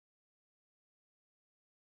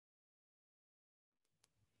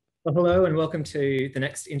Well, hello and welcome to the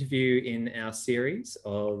next interview in our series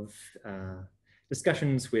of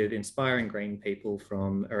discussions with inspiring green people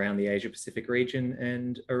from around the Asia Pacific region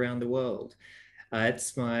and around the world.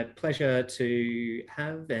 It's my pleasure to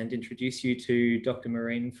have and introduce you to Dr.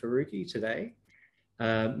 Mehreen Faruqi today.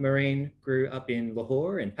 Mehreen grew up in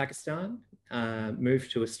Lahore in Pakistan,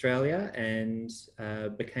 moved to Australia and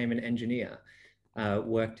became an engineer.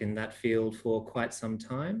 Worked in that field for quite some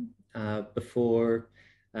time before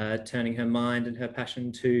turning her mind and her passion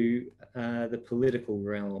to the political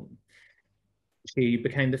realm. She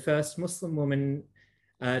became the first Muslim woman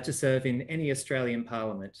to serve in any Australian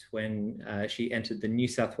Parliament when she entered the New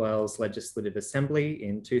South Wales Legislative Assembly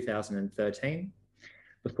in 2013,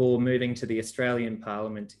 before moving to the Australian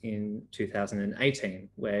Parliament in 2018,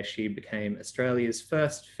 where she became Australia's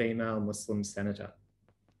first female Muslim senator.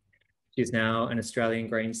 She is now an Australian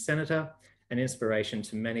Greens senator, an inspiration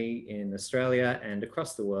to many in Australia and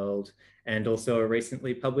across the world, and also a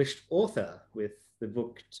recently published author with the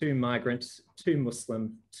book Too Migrant, Too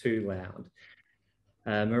Muslim, Too Loud.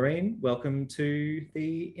 Mehreen, welcome to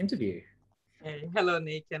the interview. Hey, hello,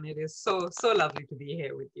 Nick, and it is so lovely to be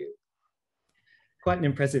here with you. Quite an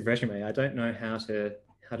impressive resume. I don't know how to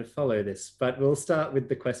follow this, but we'll start with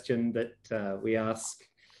the question that we ask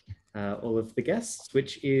all of the guests,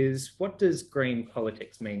 which is, what does green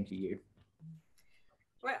politics mean to you?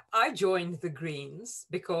 Well, I joined the Greens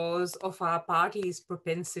because of our party's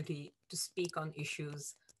propensity to speak on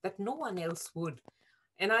issues that no one else would.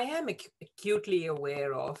 And I am acutely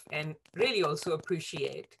aware of and really also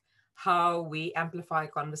appreciate how we amplify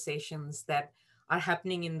conversations that are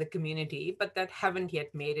happening in the community, but that haven't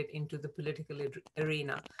yet made it into the political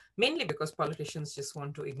arena, mainly because politicians just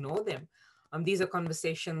want to ignore them. These are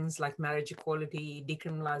conversations like marriage equality,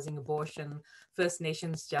 decriminalizing abortion, First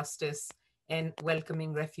Nations justice, and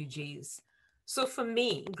welcoming refugees. So for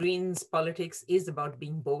me, Greens politics is about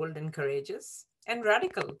being bold and courageous and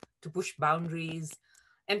radical, to push boundaries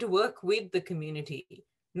and to work with the community,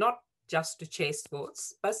 not just to chase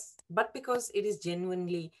votes, but because it is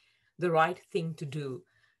genuinely the right thing to do.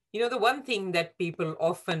 You know, the one thing that people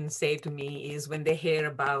often say to me is when they hear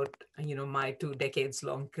about, my 2 decades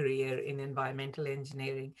long career in environmental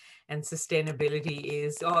engineering and sustainability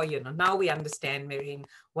is, oh, now we understand, Mehreen,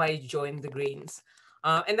 why you joined the Greens.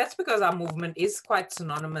 And that's because our movement is quite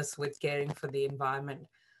synonymous with caring for the environment.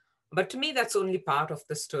 But to me, that's only part of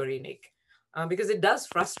the story, Nick, because it does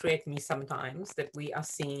frustrate me sometimes that we are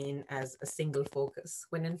seen as a single focus,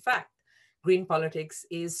 when in fact, green politics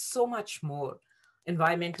is so much more.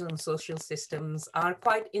 Environmental and social systems are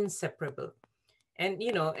quite inseparable. And,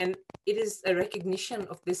 and it is a recognition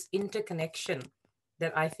of this interconnection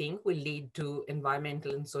that I think will lead to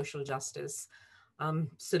environmental and social justice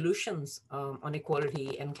solutions on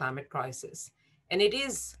equality and climate crisis. And it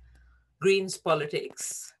is Greens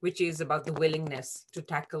politics, which is about the willingness to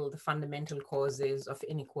tackle the fundamental causes of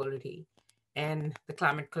inequality and the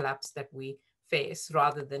climate collapse that we face,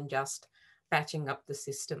 rather than just patching up the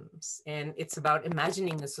systems. And it's about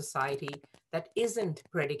imagining a society that isn't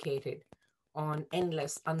predicated on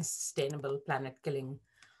endless, unsustainable, planet-killing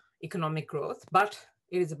economic growth, but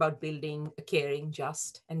it is about building a caring,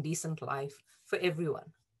 just, and decent life for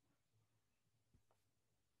everyone.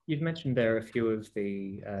 You've mentioned there a few of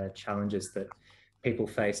the challenges that people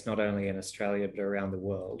face not only in Australia but around the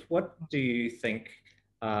world. What do you think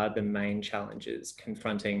are the main challenges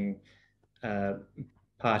confronting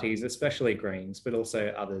parties, especially Greens, but also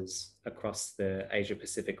others across the Asia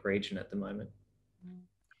Pacific region at the moment?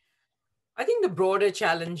 I think the broader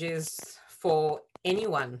challenges for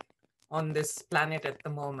anyone on this planet at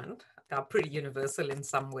the moment are pretty universal in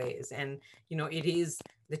some ways. And, it is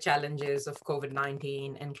the challenges of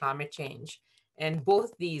COVID-19 and climate change. And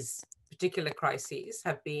both these particular crises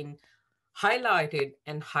have been highlighted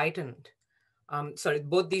and heightened.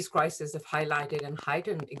 Both these crises have highlighted and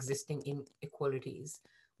heightened existing inequalities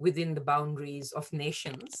within the boundaries of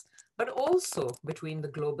nations, but also between the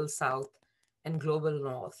global South and global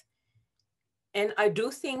North. And I do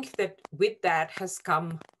think that with that has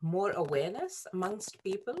come more awareness amongst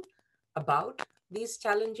people about these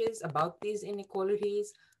challenges, about these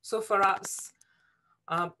inequalities. So for us,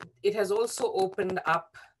 it has also opened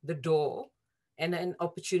up the door and an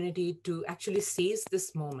opportunity to actually seize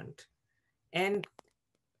this moment and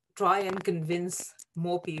try and convince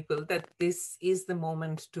more people that this is the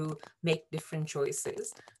moment to make different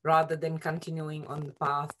choices, rather than continuing on the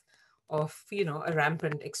path of, a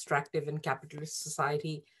rampant extractive and capitalist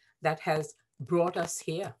society that has brought us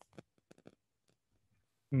here.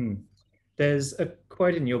 There's a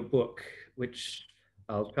quote in your book, which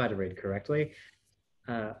I'll try to read correctly.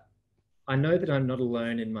 I know that I'm not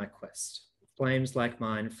alone in my quest. Flames like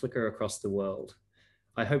mine flicker across the world.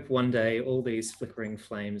 I hope one day all these flickering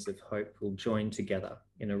flames of hope will join together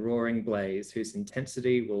in a roaring blaze whose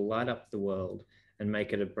intensity will light up the world and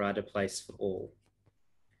make it a brighter place for all.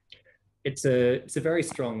 It's a very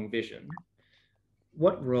strong vision.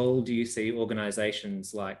 What role do you see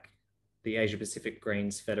organizations like the Asia Pacific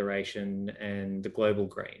Greens Federation and the Global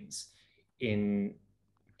Greens in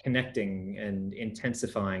connecting and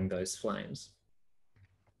intensifying those flames?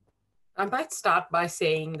 I might start by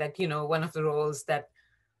saying that, one of the roles that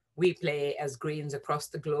we play as Greens across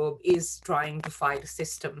the globe is trying to fight a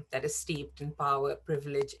system that is steeped in power,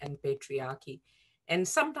 privilege, and patriarchy. And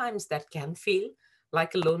sometimes that can feel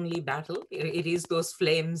like a lonely battle. It is those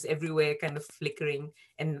flames everywhere kind of flickering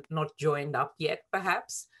and not joined up yet,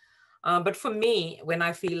 perhaps. But for me, when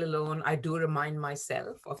I feel alone, I do remind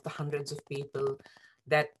myself of the hundreds of people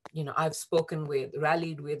that I've spoken with,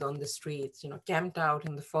 rallied with on the streets, camped out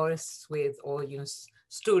in the forests with, or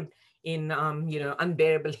stood in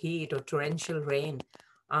unbearable heat or torrential rain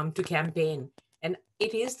to campaign. And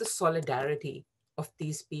it is the solidarity of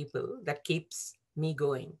these people that keeps me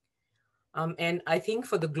going. And I think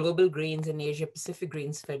for the Global Greens and Asia Pacific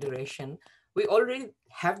Greens Federation, we already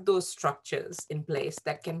have those structures in place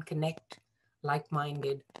that can connect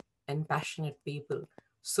like-minded and passionate people.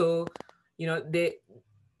 So,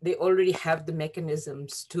 they already have the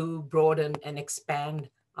mechanisms to broaden and expand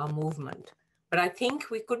our movement. But I think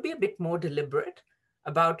we could be a bit more deliberate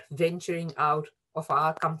about venturing out of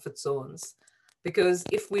our comfort zones. Because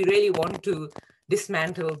if we really want to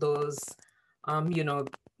dismantle those,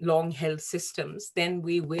 long held systems, then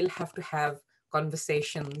we will have to have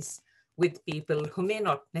conversations with people who may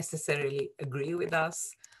not necessarily agree with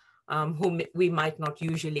us, we might not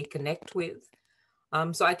usually connect with.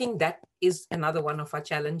 So I think that is another one of our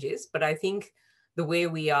challenges. But I think the way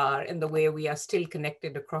we are and the way we are still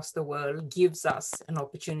connected across the world gives us an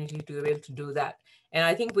opportunity to be able to do that. And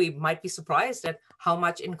I think we might be surprised at how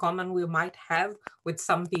much in common we might have with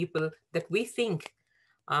some people that we think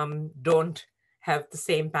don't have the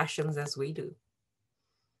same passions as we do.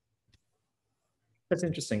 That's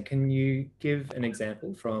interesting. Can you give an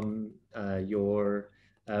example from your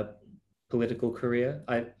political career?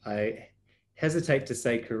 I hesitate to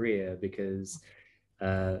say career because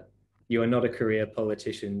you are not a career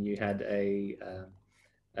politician. You had a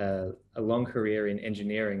long career in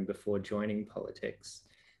engineering before joining politics.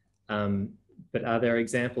 But are there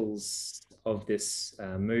examples of this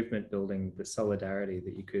movement building, the solidarity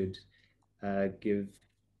that you could give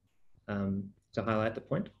to highlight the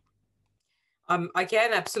point? I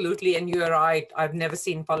can, absolutely. And you're right. I've never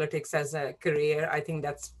seen politics as a career. I think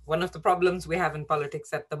that's one of the problems we have in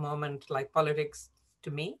politics at the moment. Like, politics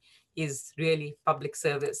to me is really public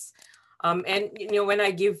service. And,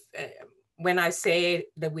 when I say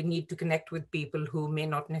that we need to connect with people who may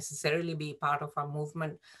not necessarily be part of our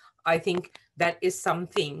movement, I think that is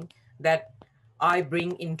something that I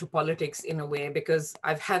bring into politics in a way, because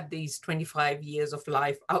I've had these 25 years of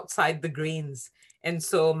life outside the Greens. And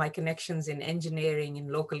so my connections in engineering,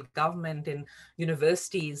 in local government, in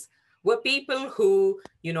universities were people who,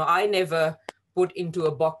 I never put into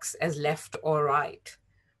a box as left or right,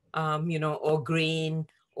 or green,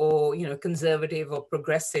 or, conservative or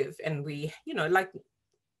progressive. And we, like,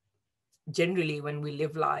 generally when we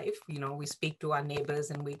live life, we speak to our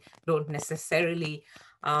neighbors and we don't necessarily,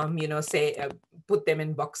 say, put them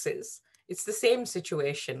in boxes. It's the same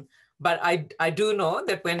situation. But I do know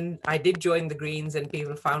that when I did join the Greens and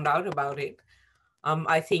people found out about it,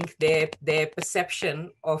 I think their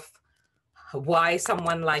perception of why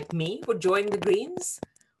someone like me would join the Greens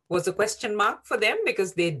was a question mark for them,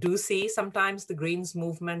 because they do see sometimes the Greens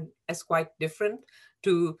movement as quite different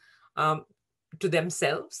to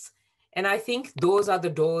themselves. And I think those are the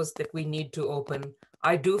doors that we need to open.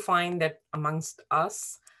 I do find that amongst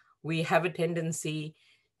us, we have a tendency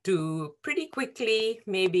to pretty quickly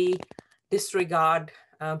maybe disregard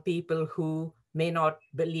people who may not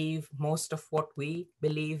believe most of what we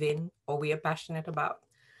believe in or we are passionate about.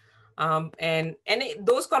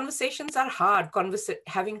 Those conversations are hard,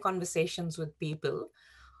 having conversations with people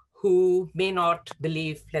who may not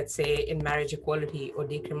believe, let's say, in marriage equality or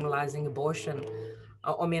decriminalizing abortion,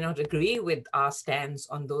 or may not agree with our stance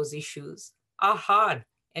on those issues, are hard.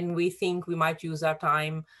 And we think we might use our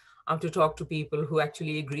time to talk to people who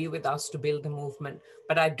actually agree with us to build the movement.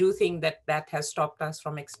 But I do think that that has stopped us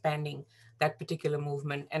from expanding that particular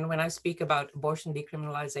movement. And when I speak about abortion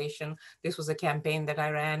decriminalization, this was a campaign that I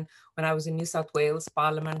ran when I was in New South Wales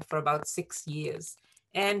Parliament for about 6 years.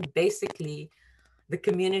 And basically, the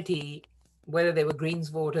community whether they were Greens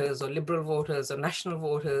voters or Liberal voters or National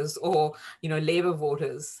voters or, Labour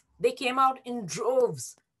voters, they came out in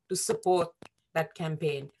droves to support that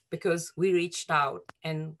campaign because we reached out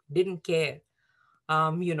and didn't care,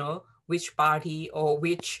 which party or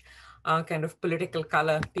which kind of political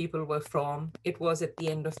color people were from. It was at the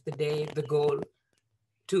end of the day the goal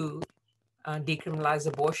to decriminalize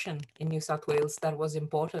abortion in New South Wales that was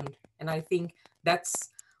important. And I think that's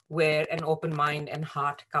where an open mind and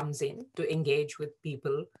heart comes in to engage with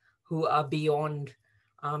people who are beyond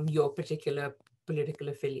your particular political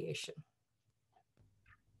affiliation.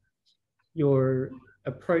 Your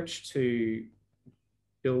approach to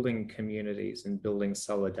building communities and building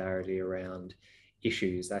solidarity around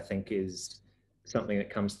issues, I think, is something that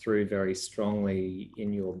comes through very strongly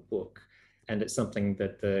in your book. And it's something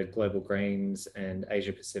that the Global Greens and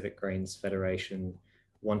Asia Pacific Greens Federation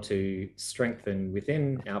want to strengthen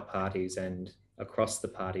within our parties and across the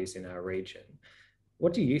parties in our region.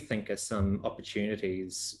 What do you think are some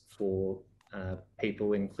opportunities for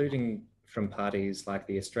people, including from parties like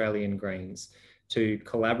the Australian Greens, to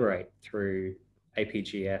collaborate through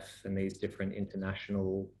APGF and these different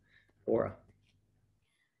international fora?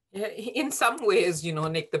 In some ways,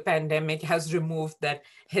 Nick, the pandemic has removed that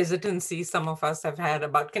hesitancy some of us have had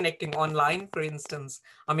about connecting online, for instance.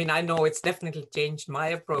 I mean, I know it's definitely changed my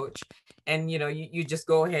approach. And, you just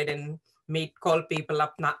go ahead and call people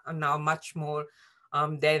up now much more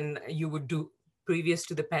than you would do previous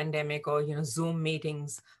to the pandemic, or, Zoom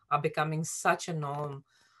meetings are becoming such a norm.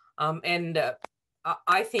 And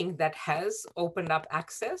I think that has opened up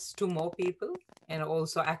access to more people and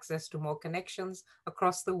also access to more connections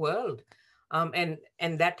across the world. And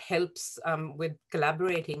that helps with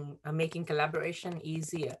collaborating, making collaboration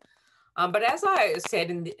easier. But as I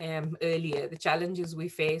said earlier, the challenges we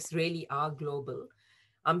face really are global.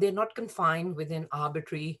 They're not confined within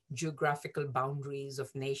arbitrary geographical boundaries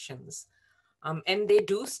of nations. And they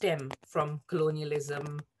do stem from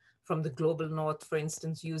colonialism, from the global north, for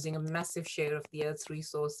instance, using a massive share of the Earth's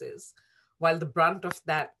resources, while the brunt of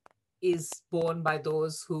that is borne by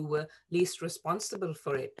those who were least responsible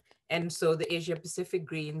for it. And so the Asia Pacific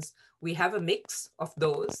Greens, we have a mix of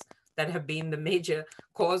those that have been the major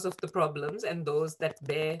cause of the problems and those that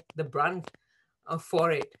bear the brunt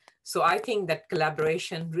for it. So I think that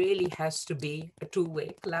collaboration really has to be a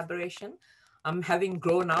two-way collaboration. Having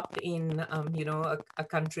grown up in, a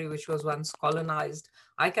country which was once colonized,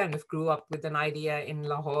 I kind of grew up with an idea in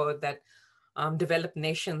Lahore that developed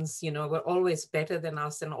nations, were always better than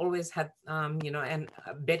us and always had, and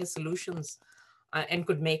better solutions and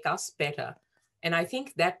could make us better. And I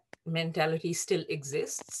think that mentality still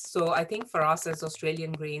exists. So I think for us as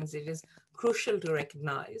Australian Greens, it is crucial to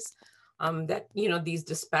recognize that, these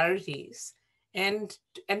disparities and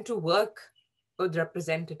to work with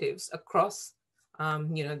representatives across,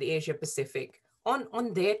 the Asia Pacific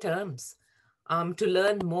on their terms, to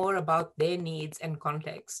learn more about their needs and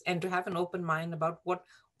context, and to have an open mind about what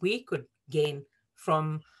we could gain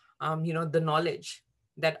from, the knowledge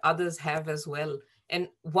that others have as well. And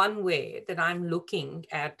one way that I'm looking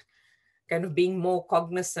at kind of being more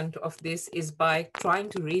cognizant of this is by trying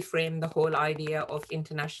to reframe the whole idea of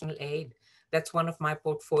international aid. That's one of my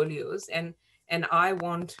portfolios. And I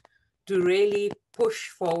want to really push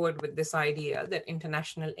forward with this idea that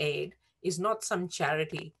international aid is not some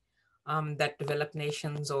charity that developed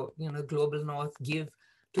nations or global north give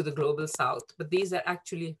to the global south, but these are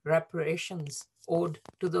actually reparations owed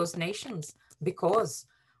to those nations because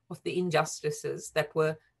of the injustices that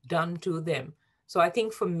were done to them. So I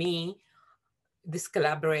think for me, this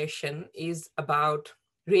collaboration is about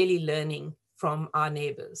really learning from our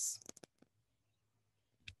neighbors.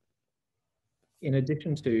 In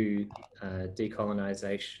addition to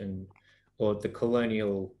decolonization or the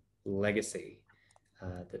colonial legacy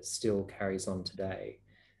that still carries on today,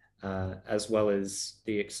 as well as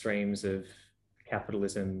the extremes of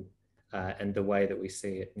capitalism and the way that we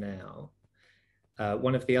see it now,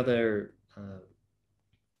 one of the other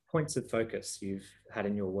points of focus you've had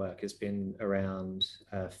in your work has been around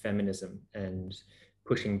feminism and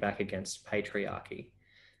pushing back against patriarchy.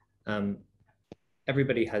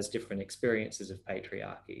 Everybody has different experiences of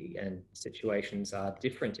patriarchy, and situations are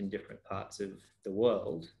different in different parts of the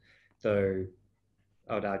world. So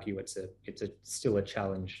I would argue it's still a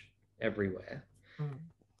challenge everywhere. Mm.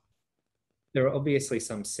 There are obviously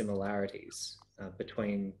some similarities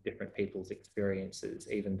between different people's experiences,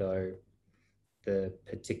 even though the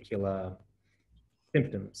particular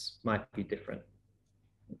symptoms might be different.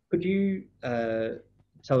 Could you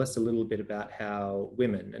tell us a little bit about how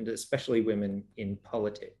women, and especially women in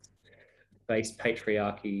politics, face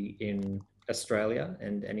patriarchy in Australia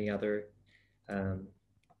and any other um,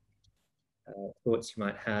 thoughts you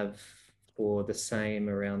might have for the same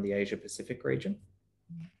around the Asia Pacific region?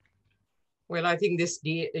 Well, I think this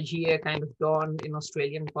year kind of dawned in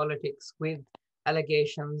Australian politics with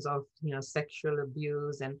allegations of, sexual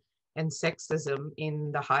abuse and sexism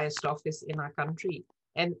in the highest office in our country.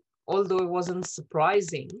 And although it wasn't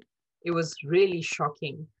surprising, it was really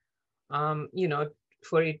shocking,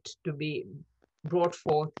 for it to be brought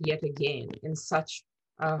forth yet again in such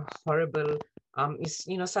horrible,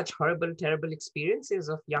 such horrible, terrible experiences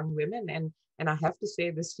of young women. And I have to say,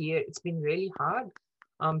 this year it's been really hard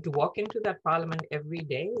to walk into that parliament every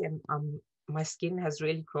day, and my skin has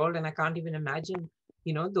really crawled, and I can't even imagine,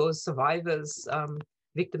 those survivors,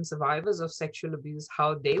 victim survivors of sexual abuse,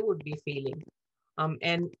 how they would be feeling.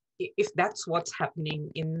 And if that's what's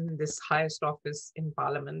happening in this highest office in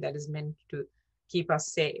parliament that is meant to keep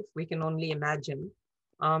us safe, we can only imagine,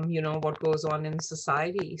 what goes on in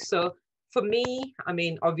society. So for me, I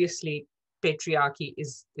mean, obviously, patriarchy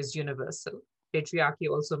is universal. Patriarchy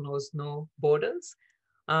also knows no borders.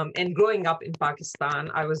 And growing up in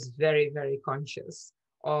Pakistan, I was very, very conscious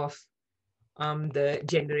of the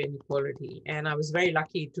gender inequality. And I was very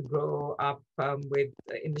lucky to grow up with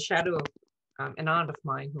in the shadow of an aunt of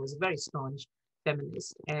mine who was a very staunch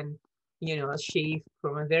feminist. And, she,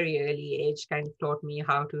 from a very early age, kind of taught me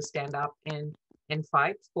how to stand up and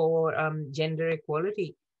fight for gender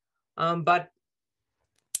equality. But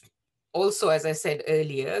also, as I said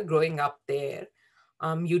earlier, growing up there,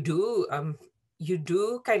 you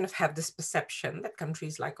do kind of have this perception that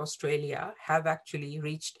countries like Australia have actually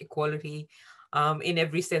reached equality in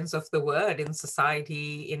every sense of the word, in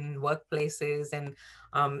society, in workplaces, and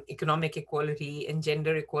economic equality and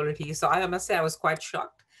gender equality. So I must say I was quite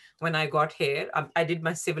shocked when I got here. I did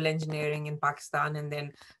my civil engineering in Pakistan and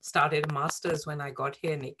then started a master's when I got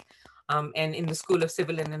here, Nick. And in the School of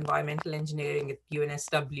Civil and Environmental Engineering at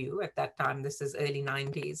UNSW at that time, this is early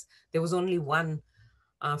 90s, there was only one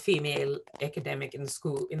female academic in the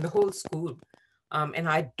school, in the whole school. And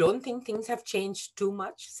I don't think things have changed too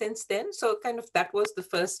much since then. So kind of that was the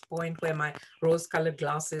first point where my rose-colored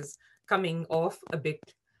glasses coming off a bit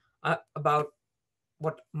about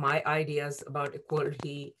what my ideas about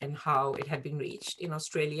equality and how it had been reached in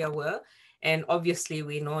Australia were. And obviously,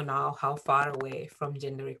 we know now how far away from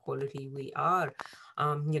gender equality we are.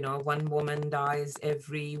 One woman dies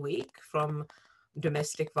every week from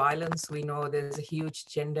domestic violence. We know there's a huge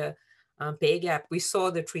gender pay gap. We saw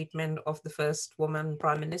the treatment of the first woman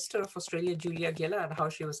Prime Minister of Australia, Julia Gillard, how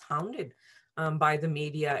she was hounded by the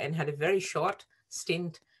media and had a very short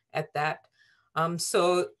stint at that.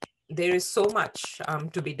 So there is so much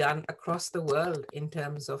to be done across the world in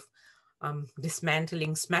terms of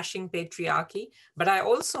dismantling, smashing patriarchy. But I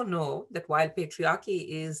also know that while patriarchy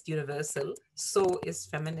is universal, so is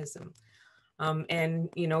feminism. And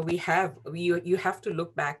you have to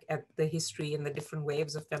look back at the history and the different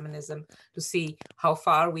waves of feminism to see how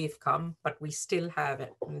far we've come, but we still have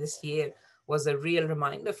it. And this year was a real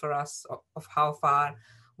reminder for us of how far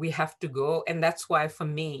we have to go. And that's why, for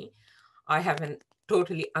me, I have a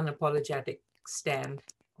totally unapologetic stand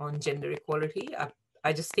on gender equality.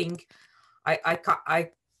 I just think I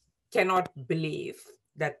cannot believe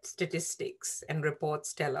that statistics and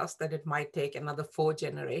reports tell us that it might take another 4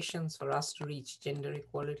 generations for us to reach gender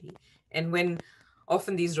equality. And when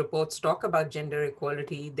often these reports talk about gender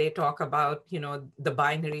equality, they talk about, the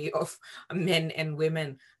binary of men and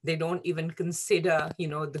women. They don't even consider,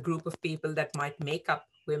 the group of people that might make up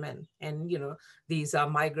women. And, these are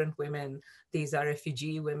migrant women, these are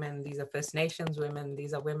refugee women, these are First Nations women,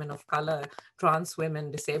 these are women of color, trans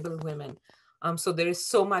women, disabled women. So there is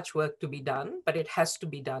so much work to be done, but it has to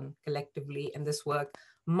be done collectively, and this work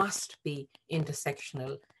must be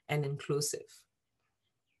intersectional and inclusive.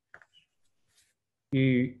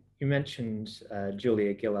 You mentioned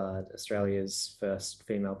Julia Gillard, Australia's first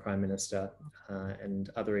female Prime Minister,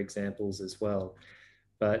 and other examples as well.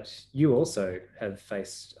 But you also have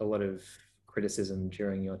faced a lot of criticism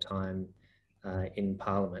during your time in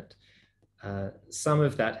Parliament. Some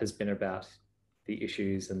of that has been about the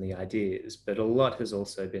issues and the ideas, but a lot has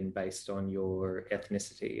also been based on your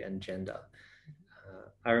ethnicity and gender.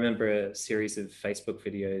 I remember a series of Facebook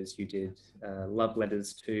videos you did, Love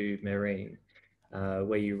Letters to Mehreen,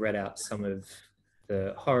 where you read out some of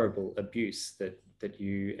the horrible abuse that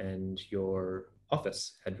you and your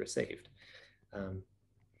office had received.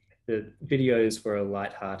 The videos were a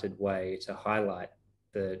light-hearted way to highlight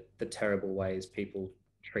the terrible ways people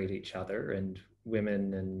treat each other and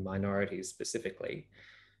women and minorities specifically.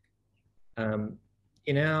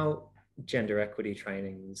 In our gender equity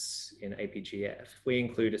trainings in APGF, we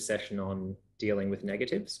include a session on dealing with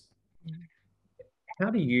negatives. How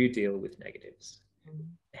do you deal with negatives? Mm.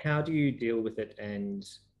 How do you deal with it and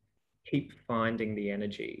keep finding the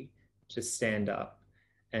energy to stand up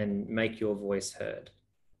and make your voice heard?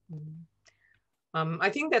 Mm. I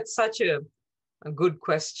think that's such a good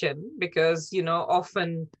question because,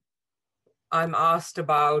 often I'm asked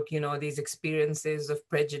about, these experiences of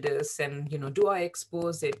prejudice and, do I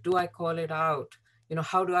expose it? Do I call it out?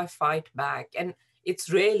 How do I fight back? And it's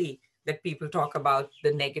really that people talk about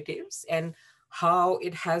the negatives and how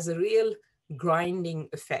it has a real grinding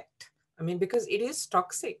effect. I mean, because it is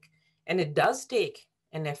toxic and it does take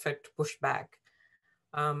an effort to push back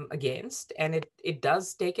against, and it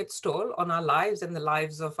does take its toll on our lives and the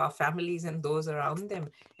lives of our families and those around them,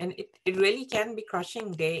 and it really can be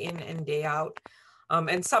crushing day in and day out.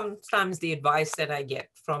 And sometimes the advice that I get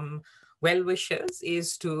from well-wishers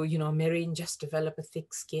is to, Mehreen, just develop a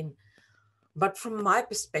thick skin. But from my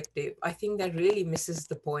perspective, I think that really misses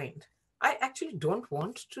the point. I actually don't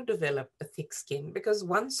want to develop a thick skin, because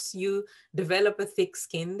once you develop a thick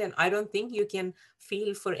skin, then I don't think you can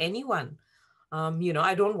feel for anyone.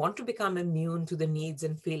 I don't want to become immune to the needs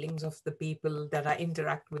and feelings of the people that I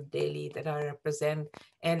interact with daily, that I represent.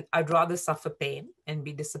 And I'd rather suffer pain and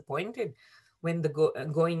be disappointed when the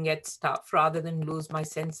going gets tough, rather than lose my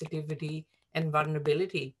sensitivity and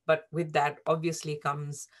vulnerability. But with that, obviously,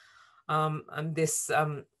 comes this,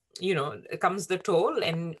 comes the toll.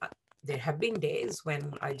 And there have been days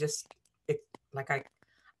when like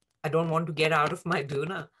I don't want to get out of my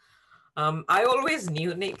doona. I always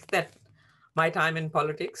knew, Nick, that my time in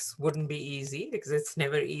politics wouldn't be easy, because it's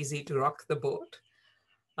never easy to rock the boat.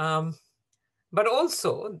 Um, but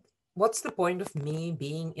also, what's the point of me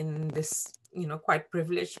being in this, quite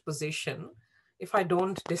privileged position if I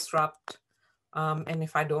don't disrupt, and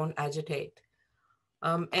if I don't agitate?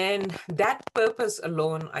 And that purpose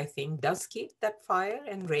alone, I think, does keep that fire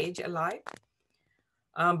and rage alive.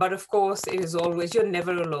 But of course, it is always, you're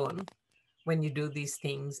never alone when you do these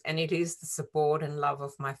things. And it is the support and love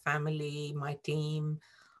of my family, my team,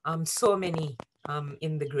 so many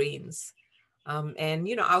in the Greens. And,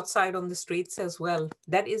 outside on the streets as well.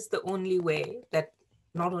 That is the only way that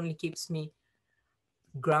not only keeps me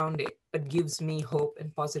grounded, but gives me hope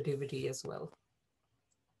and positivity as well.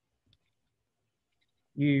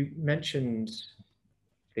 You mentioned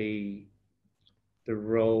the the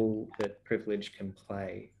role that privilege can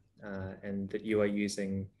play, and that you are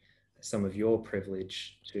using some of your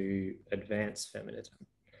privilege to advance feminism.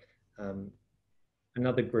 Um,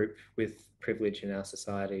 Another group with privilege in our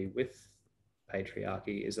society with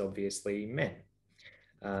patriarchy is obviously men.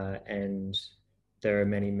 And there are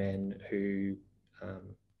many men um,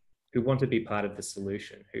 who want to be part of the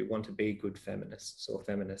solution, who want to be good feminists or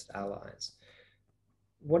feminist allies.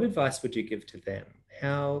 What advice would you give to them?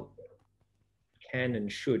 How can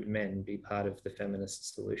and should men be part of the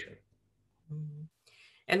feminist solution? Mm.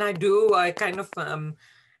 And I kind of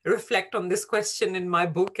reflect on this question in my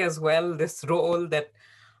book as well, this role that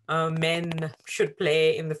men should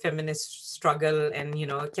play in the feminist struggle. And,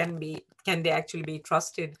 can they actually be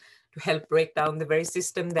trusted to help break down the very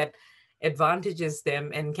system that advantages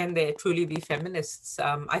them? And can they truly be feminists?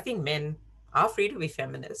 I think men are free to be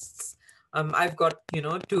feminists. I've got,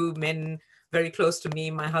 two men very close to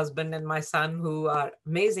me, my husband and my son, who are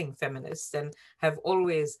amazing feminists and have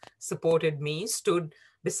always supported me, stood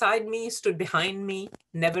beside me, stood behind me,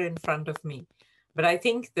 never in front of me. But I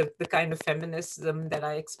think the kind of feminism that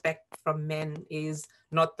I expect from men is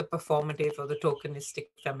not the performative or the tokenistic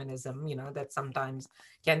feminism, that sometimes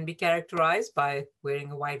can be characterized by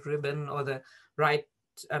wearing a white ribbon or the right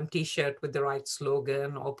t-shirt with the right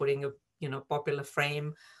slogan, or putting a, popular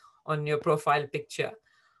frame on your profile picture.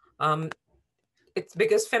 Um, it's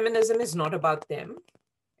because feminism is not about them,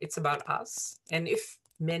 it's about us. And if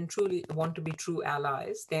men truly want to be true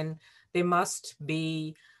allies, then they must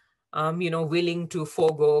be willing to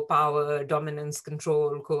forego power, dominance,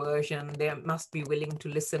 control, coercion. They must be willing to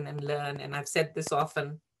listen and learn. And I've said this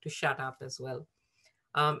often, to shut up as well.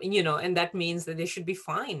 And that means that they should be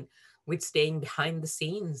fine with staying behind the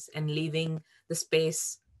scenes and leaving the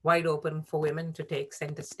space wide open for women to take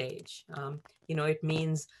center stage. It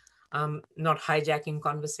means not hijacking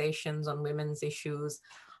conversations on women's issues.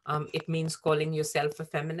 It means calling yourself a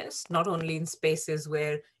feminist, not only in spaces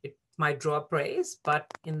where it might draw praise,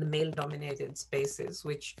 but in the male-dominated spaces,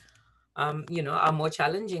 which are more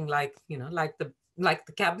challenging, like the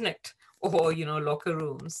cabinet, or locker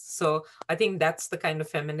rooms. So I think that's the kind of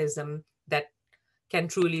feminism that can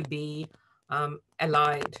truly be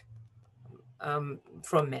allied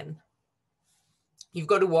from men. You've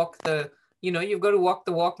got to walk the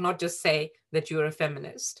walk, not just say that you're a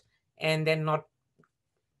feminist and then not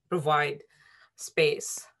provide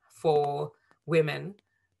space for women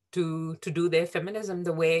to do their feminism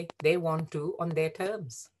the way they want to on their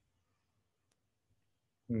terms.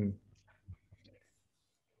 Mm.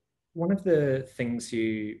 One of the things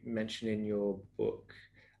you mentioned in your book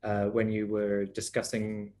when you were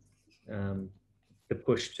discussing the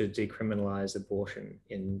push to decriminalise abortion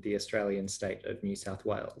in the Australian state of New South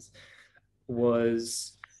Wales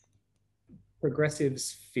was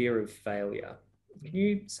progressives' fear of failure. Can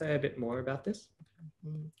you say a bit more about this?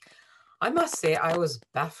 I must say I was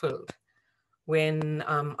baffled when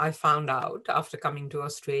I found out after coming to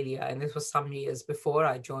Australia, and this was some years before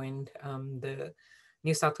I joined the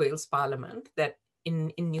New South Wales Parliament, that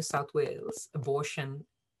in New South Wales, abortion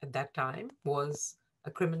at that time was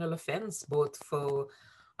a criminal offence, both for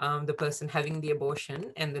the person having the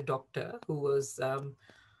abortion and the doctor who was,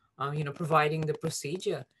 providing the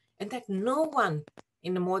procedure. And that no one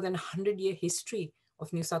in the more than 100-year history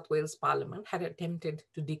of New South Wales Parliament had attempted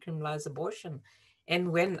to decriminalise abortion.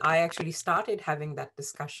 And when I actually started having that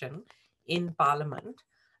discussion in Parliament,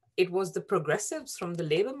 it was the progressives from the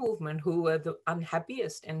Labour movement who were the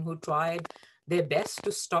unhappiest and who tried their best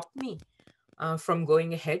to stop me from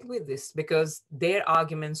going ahead with this, because their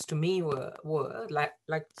arguments to me were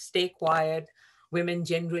like stay quiet, women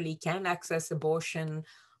generally can access abortion,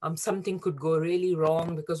 something could go really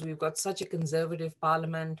wrong because we've got such a conservative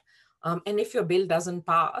parliament, and if your bill doesn't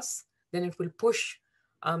pass, then it will push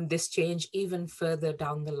this change even further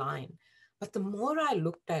down the line. But the more I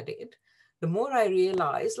looked at it, the more I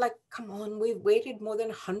realized, like, come on, we've waited more than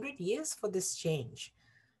 100 years for this change.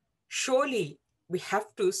 Surely we have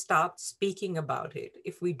to start speaking about it.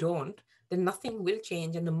 If we don't, then nothing will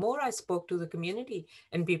change. And the more I spoke to the community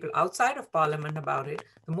and people outside of Parliament about it,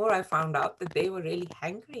 the more I found out that they were really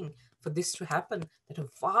hankering for this to happen, that a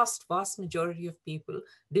vast, vast majority of people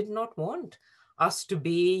did not want us to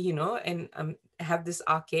be, and have this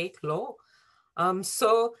archaic law.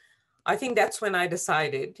 So I think that's when I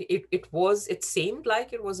decided it seemed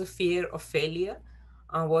like it was a fear of failure,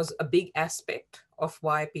 was a big aspect of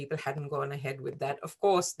why people hadn't gone ahead with that. Of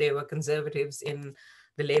course, there were conservatives in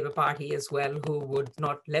the Labour Party as well who would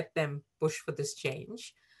not let them push for this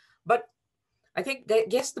change. But I think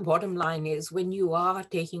that, yes, the bottom line is when you are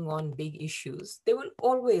taking on big issues, there will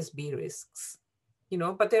always be risks,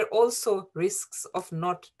 but there are also risks of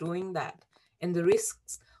not doing that. And the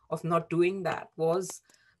risks of not doing that was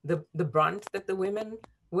the brunt that the women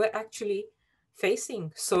were actually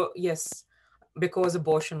facing. So yes, because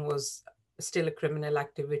abortion was still a criminal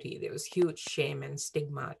activity, there was huge shame and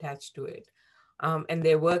stigma attached to it. And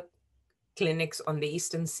there were clinics on the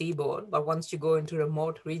eastern seaboard, but once you go into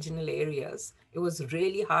remote regional areas, it was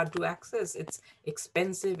really hard to access. It's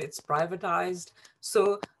expensive, it's privatized.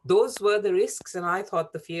 So those were the risks, and I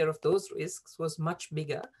thought the fear of those risks was much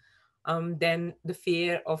bigger than the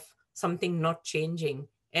fear of something not changing.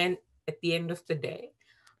 And at the end of the day,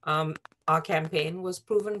 our campaign was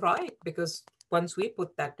proven right, because once we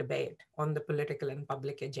put that debate on the political and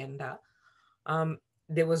public agenda,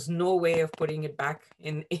 there was no way of putting it back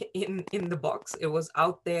in the box. It was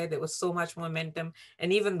out there. There was so much momentum.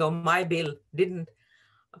 And even though my bill didn't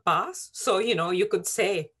pass, so, you could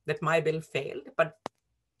say that my bill failed, but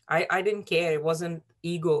I didn't care. It wasn't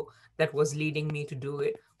ego that was leading me to do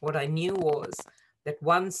it. What I knew was that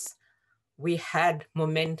once we had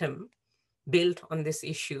momentum built on this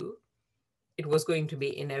issue, it was going to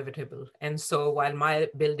be inevitable. And so while my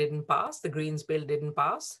bill didn't pass, the Greens bill didn't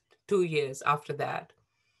pass, 2 years after that,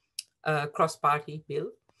 a cross-party bill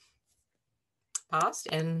passed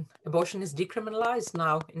and abortion is decriminalized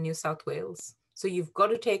now in New South Wales. So you've got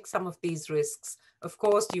to take some of these risks. Of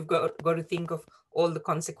course, you've got to think of all the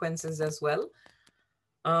consequences as well.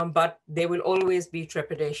 But there will always be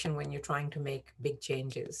trepidation when you're trying to make big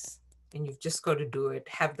changes. And you've just got to do it,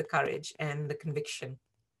 have the courage and the conviction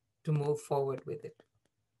to move forward with it.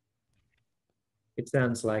 It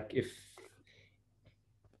sounds like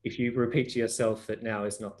if you repeat to yourself that now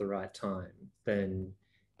is not the right time, then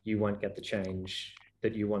you won't get the change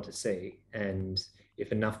that you want to see. And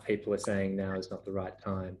if enough people are saying now is not the right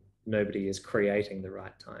time, nobody is creating the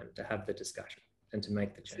right time to have the discussion and to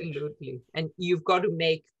make the change. Absolutely. And you've got to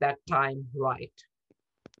make that time right.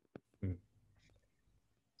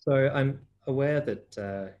 So I'm aware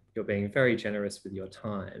that you're being very generous with your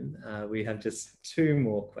time. We have just two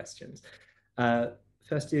more questions.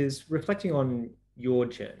 First is reflecting on your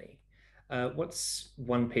journey. What's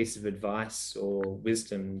one piece of advice or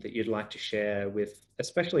wisdom that you'd like to share with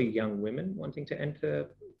especially young women wanting to enter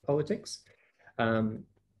politics,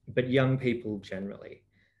 but young people generally,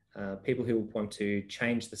 people who want to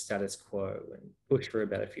change the status quo and push for a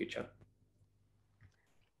better future?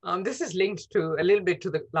 This is linked to a little bit to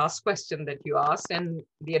the last question that you asked, and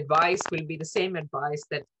the advice will be the same advice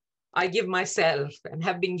that I give myself and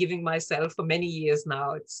have been giving myself for many years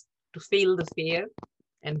now. It's to feel the fear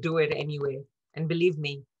and do it anyway. And believe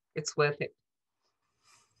me, it's worth it.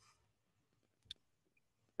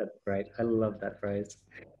 That's great. I love that phrase.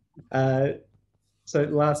 So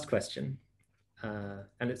last question,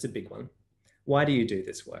 and it's a big one. Why do you do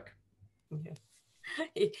this work? Yeah.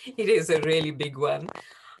 It is a really big one.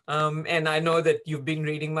 And I know that you've been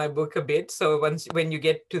reading my book a bit. So when you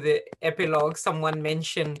get to the epilogue, someone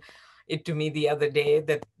mentioned it to me the other day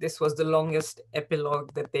that this was the longest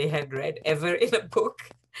epilogue that they had read ever in a book.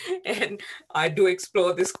 And I do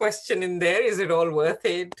explore this question in there. Is it all worth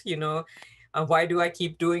it? Why do I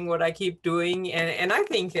keep doing what I keep doing? And I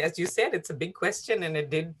think, as you said, it's a big question and it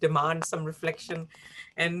did demand some reflection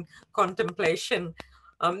and contemplation.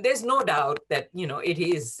 There's no doubt that it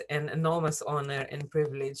is an enormous honor and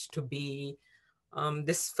privilege to be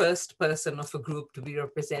this first person of a group to be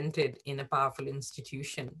represented in a powerful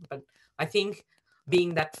institution. But I think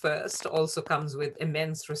being that first also comes with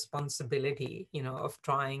immense responsibility, of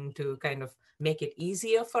trying to kind of make it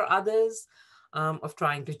easier for others, of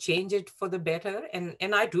trying to change it for the better.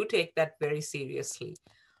 And I do take that very seriously,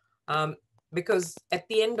 because at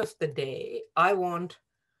the end of the day, I want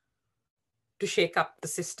to shake up the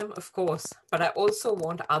system, of course, but I also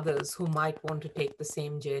want others who might want to take the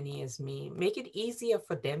same journey as me, make it easier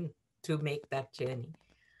for them to make that journey.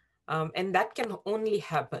 And that can only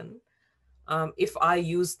happen if I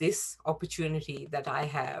use this opportunity that I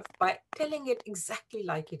have by telling it exactly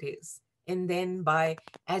like it is, and then by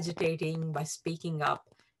agitating, by speaking up,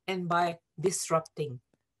 and by disrupting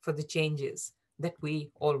for the changes that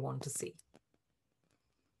we all want to see.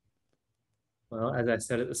 Well, as I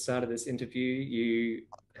said at the start of this interview, you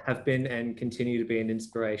have been and continue to be an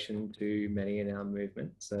inspiration to many in our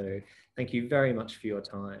movement. So thank you very much for your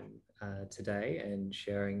time today and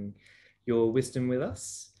sharing your wisdom with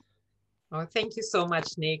us. Oh, thank you so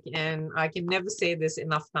much, Nick. And I can never say this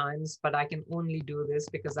enough times, but I can only do this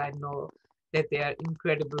because I know that there are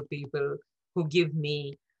incredible people who give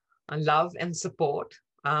me love and support,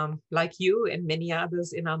 like you and many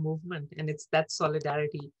others in our movement. And it's that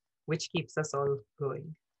solidarity which keeps us all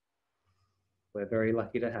going. We're very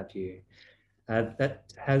lucky to have you.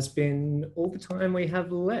 That has been all the time we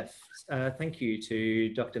have left. Thank you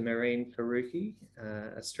to Dr. Mehreen Faruqi,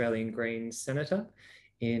 Australian Greens Senator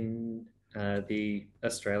in the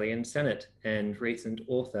Australian Senate and recent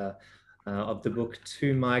author of the book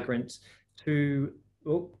Too Migrant, Too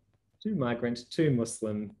Migrant, Too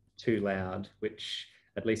Muslim, Too Loud, which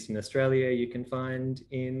at least in Australia you can find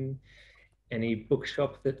in any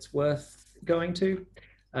bookshop that's worth going to,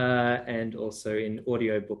 and also in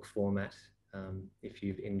audiobook format. If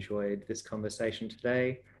you've enjoyed this conversation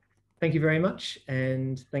today, thank you very much.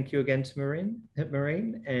 And thank you again to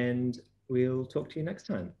Mehreen, and we'll talk to you next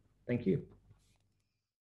time. Thank you.